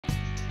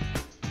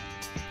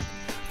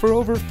For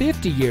over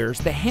 50 years,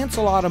 the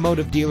Hansel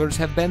Automotive Dealers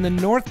have been the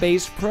North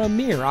Bay's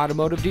premier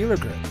automotive dealer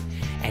group.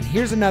 And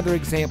here's another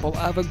example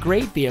of a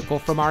great vehicle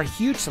from our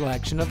huge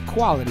selection of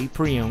quality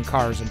pre-owned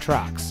cars and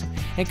trucks.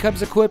 And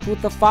comes equipped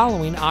with the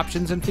following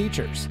options and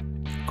features: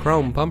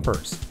 chrome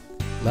bumpers,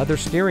 leather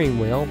steering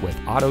wheel with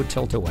auto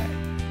tilt-away,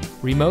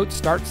 remote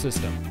start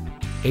system,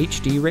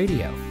 HD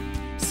radio,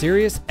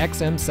 Sirius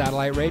XM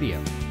satellite radio,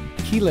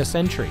 keyless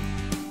entry,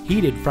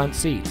 heated front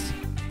seats,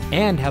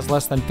 and has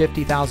less than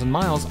 50,000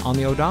 miles on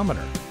the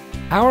odometer.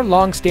 Our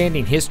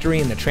long-standing history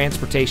in the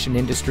transportation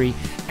industry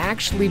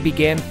actually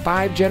began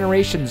 5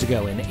 generations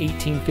ago in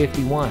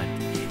 1851,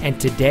 and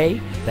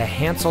today the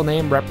Hansel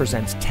name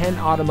represents 10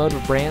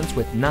 automotive brands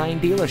with 9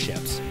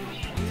 dealerships.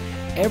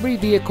 Every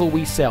vehicle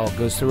we sell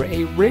goes through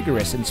a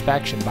rigorous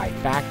inspection by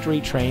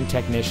factory-trained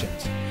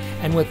technicians,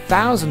 and with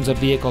thousands of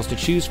vehicles to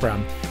choose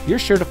from, you're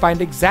sure to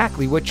find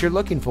exactly what you're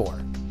looking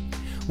for.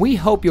 We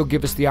hope you'll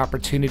give us the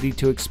opportunity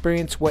to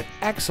experience what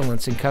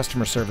excellence in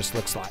customer service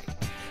looks like.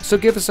 So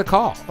give us a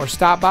call or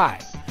stop by.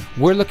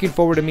 We're looking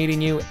forward to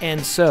meeting you,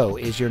 and so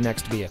is your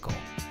next vehicle.